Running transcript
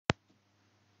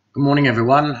Good morning,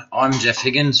 everyone. I'm Jeff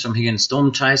Higgins from Higgins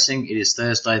Storm Chasing. It is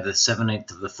Thursday, the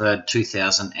 17th of the 3rd,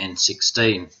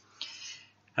 2016.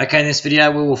 Okay, in this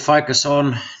video, we will focus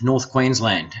on North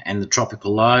Queensland and the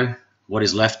tropical low, what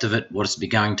is left of it, what is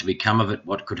going to become of it,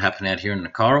 what could happen out here in the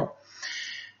coral.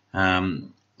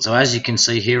 So as you can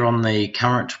see here on the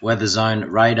current weather zone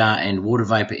radar and water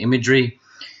vapor imagery,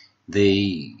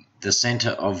 the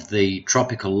centre of the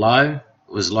tropical low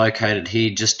was located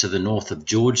here just to the north of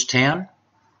Georgetown.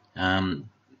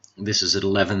 This is at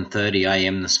 11:30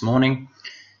 a.m. this morning,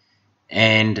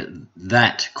 and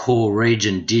that core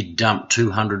region did dump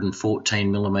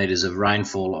 214 millimetres of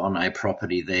rainfall on a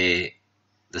property there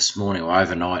this morning, or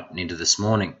overnight and into this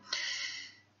morning.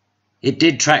 It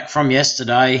did track from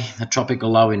yesterday. The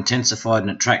tropical low intensified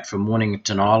and it tracked from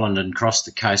Mornington Island and crossed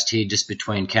the coast here just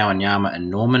between Kowanyama and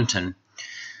Normanton.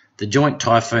 The Joint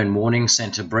Typhoon Warning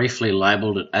Centre briefly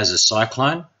labelled it as a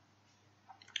cyclone.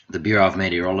 The Bureau of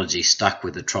Meteorology stuck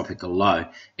with the tropical low.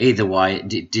 Either way,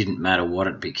 it didn't matter what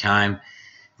it became.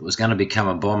 If it was going to become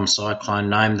a bomb cyclone,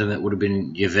 named them, it would have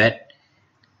been Yvette.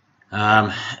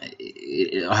 I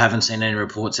haven't seen any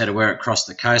reports out of where it crossed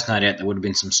the coast. No doubt there would have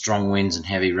been some strong winds and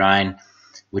heavy rain,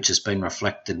 which has been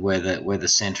reflected where the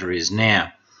centre is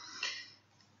now.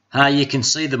 You can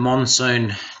see the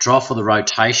monsoon trough, or the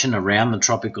rotation around the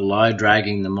tropical low,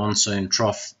 dragging the monsoon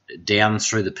trough down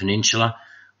through the peninsula.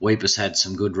 Weeper's had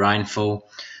some good rainfall.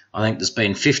 I think there's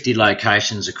been 50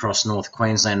 locations across North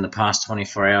Queensland in the past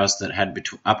 24 hours that had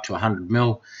up to 100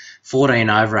 mil, 14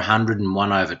 over 100 and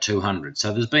 1 over 200.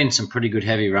 So there's been some pretty good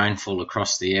heavy rainfall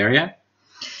across the area.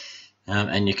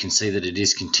 And you can see that it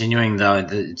is continuing, though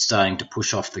it's starting to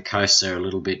push off the coast there a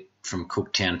little bit from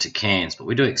Cooktown to Cairns. But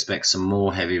we do expect some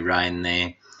more heavy rain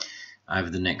there over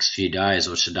the next few days,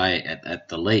 or today at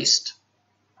the least.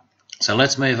 So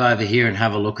let's move over here and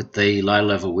have a look at the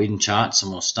low-level wind charts,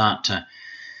 and we'll start to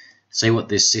see what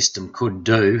this system could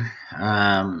do.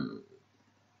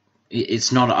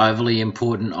 It's not overly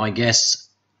important, I guess,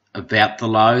 about the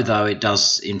low, though it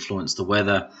does influence the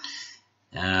weather,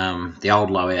 the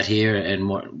old low out here, and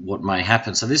what may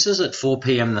happen. So this is at 4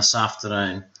 p.m. this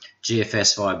afternoon,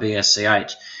 GFS via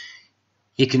BSCH.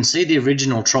 You can see the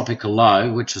original tropical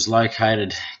low, which was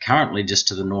located currently just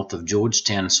to the north of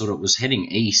Georgetown, sort of was heading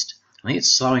east. I think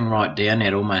it's slowing right down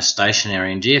now, almost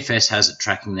stationary, and GFS has it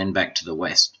tracking then back to the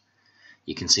west.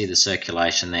 You can see the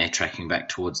circulation there tracking back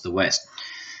towards the west.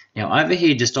 Now over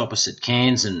here just opposite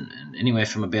Cairns, and anywhere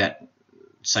from about,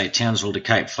 say, Townsville to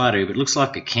Cape Flattery, but it looks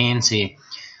like at Cairns here,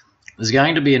 there's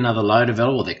going to be another low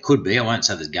develop, or there could be, I won't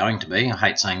say there's going to be, I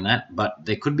hate saying that, but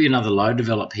there could be another low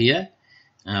develop here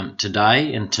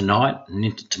today and tonight and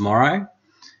into tomorrow,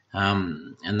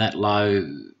 and that low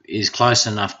is close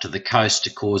enough to the coast to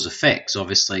cause effects,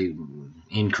 obviously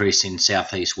increase in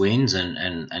southeast winds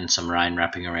and some rain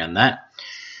wrapping around that,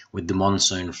 with the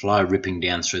monsoon flow ripping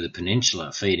down through the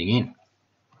peninsula, feeding in.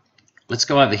 Let's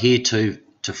go over here to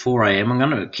 4 a.m. I'm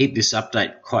going to keep this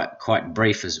update quite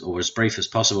brief, as brief as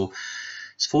possible.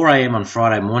 It's 4 a.m. on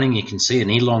Friday morning. You can see an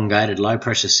elongated low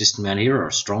pressure system out here, or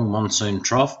a strong monsoon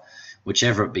trough,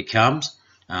 whichever it becomes,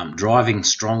 driving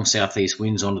strong southeast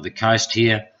winds onto the coast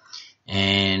here,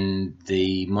 and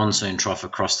the monsoon trough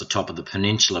across the top of the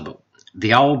peninsula. But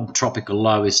the old tropical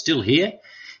low is still here.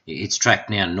 It's tracked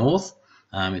now north.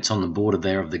 It's on the border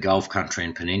there of the Gulf country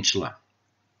and peninsula.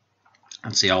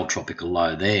 That's the old tropical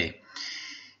low there.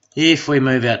 If we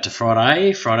move out to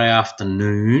Friday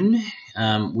afternoon,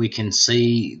 we can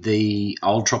see the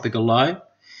old tropical low.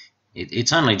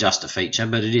 It's only just a feature,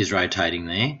 but it is rotating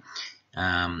there.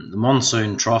 The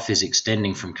monsoon trough is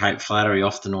extending from Cape Flattery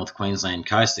off the North Queensland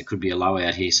coast. There could be a low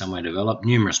out here somewhere developed.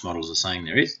 Numerous models are saying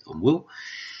there is, or will.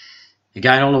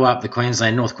 Again, all the way up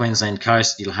the North Queensland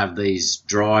coast, you'll have these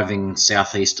driving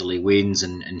southeasterly winds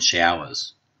and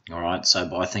showers. All right, so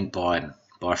I think by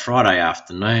Friday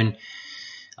afternoon,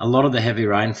 a lot of the heavy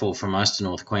rainfall from most of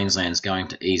North Queensland is going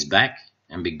to ease back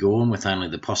and be gone, with only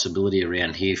the possibility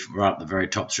around here right up the very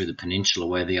top through the peninsula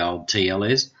where the old TL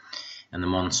is, and the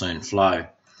monsoon flow.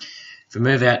 If we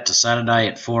move out to Saturday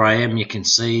at 4 a.m, you can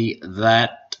see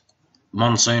that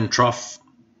monsoon trough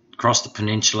across the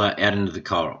peninsula out into the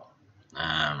coral.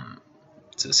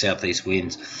 To the southeast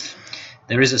winds.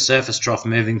 There is a surface trough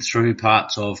moving through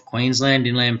parts of Queensland,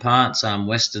 inland parts,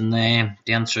 western there,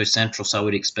 down through central, so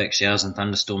we'd expect showers and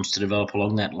thunderstorms to develop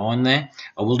along that line there.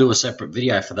 I will do a separate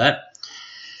video for that.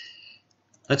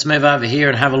 Let's move over here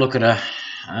and have a look at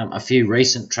a few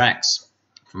recent tracks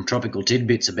from Tropical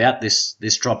Tidbits about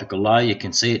this tropical low. You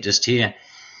can see it just here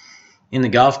in the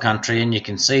Gulf country, and you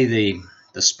can see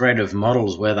the spread of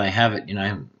models where they have it. You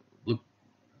know, look,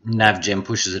 NavGem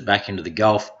pushes it back into the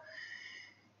Gulf.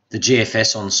 the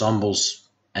GFS ensembles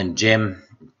and GEM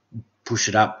push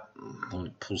it up, well,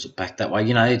 it pulls it back that way.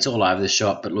 You know, it's all over the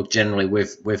shop, but look, generally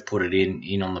we've put it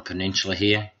in on the peninsula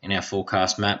here in our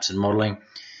forecast maps and modelling,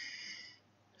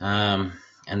 and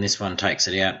this one takes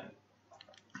it out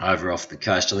over off the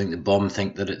coast. I think the bomb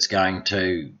think that it's going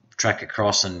to track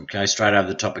across and go straight over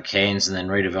the top of Cairns and then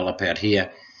redevelop out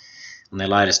here on their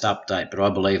latest update, but I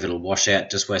believe it'll wash out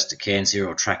just west of Cairns here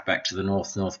or track back to the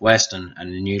northwest, and a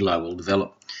new low will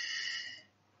develop.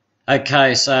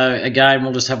 Okay, so again,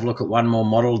 we'll just have a look at one more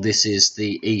model. This is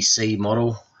the EC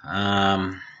model.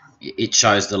 It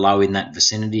shows the low in that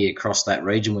vicinity across that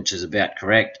region, which is about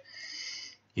correct.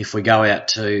 If we go out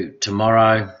to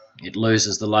tomorrow, it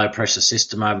loses the low pressure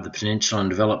system over the peninsula and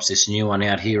develops this new one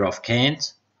out here off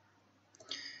Cairns,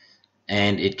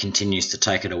 and it continues to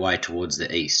take it away towards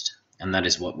the east, and that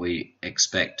is what we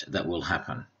expect that will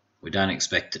happen. We don't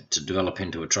expect it to develop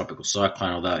into a tropical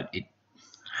cyclone, although it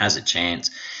has a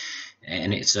chance,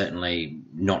 and it's certainly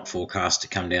not forecast to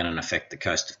come down and affect the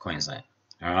coast of Queensland.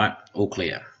 All right, all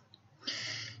clear.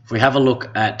 If we have a look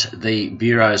at the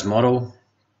Bureau's model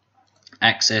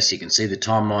access, you can see the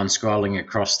timeline scrolling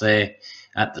across there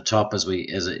at the top as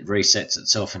it resets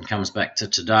itself and comes back to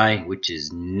today, which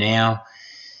is now.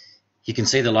 You can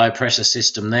see the low pressure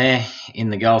system there in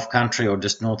the Gulf country or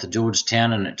just north of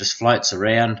Georgetown, and it just floats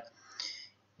around.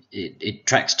 It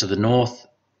tracks to the north,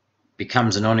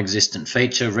 becomes a non-existent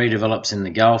feature, redevelops in the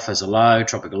Gulf as a low,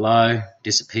 tropical low,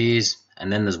 disappears,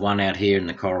 and then there's one out here in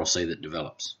the Coral Sea that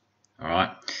develops. All right,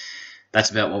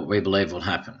 that's about what we believe will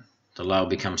happen. The low will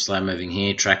become slow moving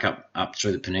here, track up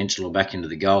through the peninsula or back into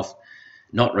the Gulf,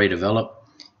 not redevelop,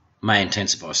 may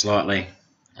intensify slightly,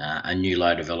 a new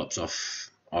low develops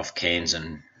off Cairns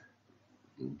and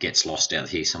gets lost out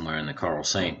here somewhere in the Coral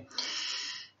Sea.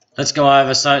 Let's go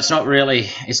over. So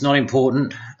it's not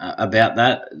important about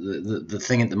that. The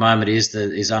thing at the moment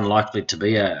is unlikely to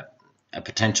be a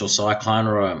potential cyclone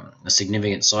or a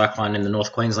significant cyclone in the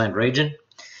North Queensland region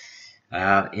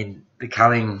in the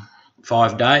coming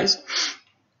 5 days.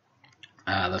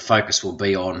 The focus will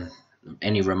be on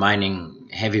any remaining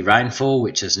heavy rainfall,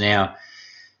 which is now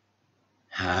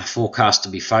forecast to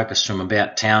be focused from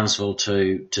about Townsville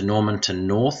to Normanton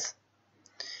north.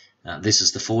 This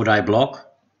is the 4-day block,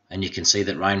 and you can see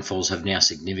that rainfalls have now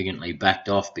significantly backed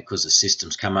off because the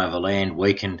system's come over land,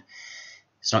 weakened.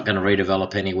 It's not going to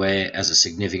redevelop anywhere as a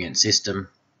significant system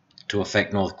to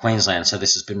affect North Queensland, so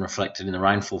this has been reflected in the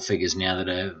rainfall figures now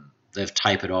that they've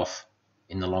tapered off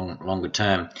in the longer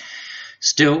term.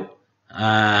 Still,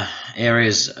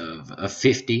 areas of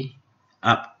 50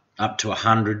 up to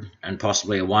 100 and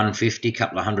possibly a 150,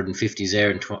 couple of 150s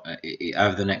there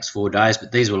over the next 4 days,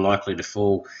 but these were likely to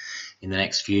fall in the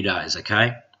next few days.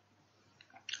 Okay,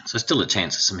 so still a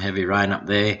chance of some heavy rain up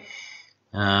there.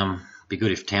 Be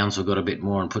good if Townsville got a bit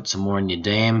more and put some more in your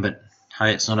dam, but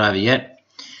hey, it's not over yet.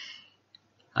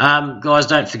 Guys,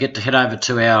 don't forget to head over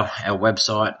to our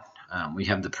website. We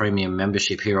have the premium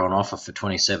membership here on offer for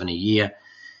 $27 a year.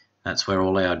 That's where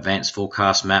all our advanced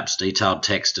forecast maps, detailed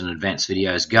text and advanced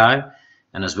videos go.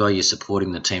 And as well, you're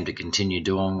supporting the team to continue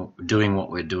doing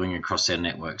what we're doing across our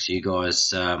networks. You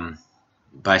guys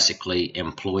basically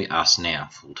employ us now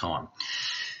full time.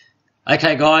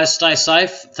 Okay guys, stay safe.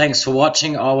 Thanks for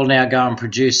watching. I will now go and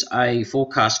produce a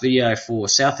forecast video for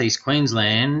southeast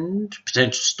Queensland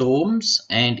potential storms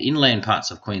and inland parts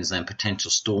of Queensland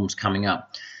potential storms coming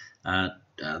up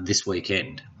this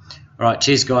weekend. All right,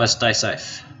 cheers guys, stay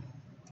safe.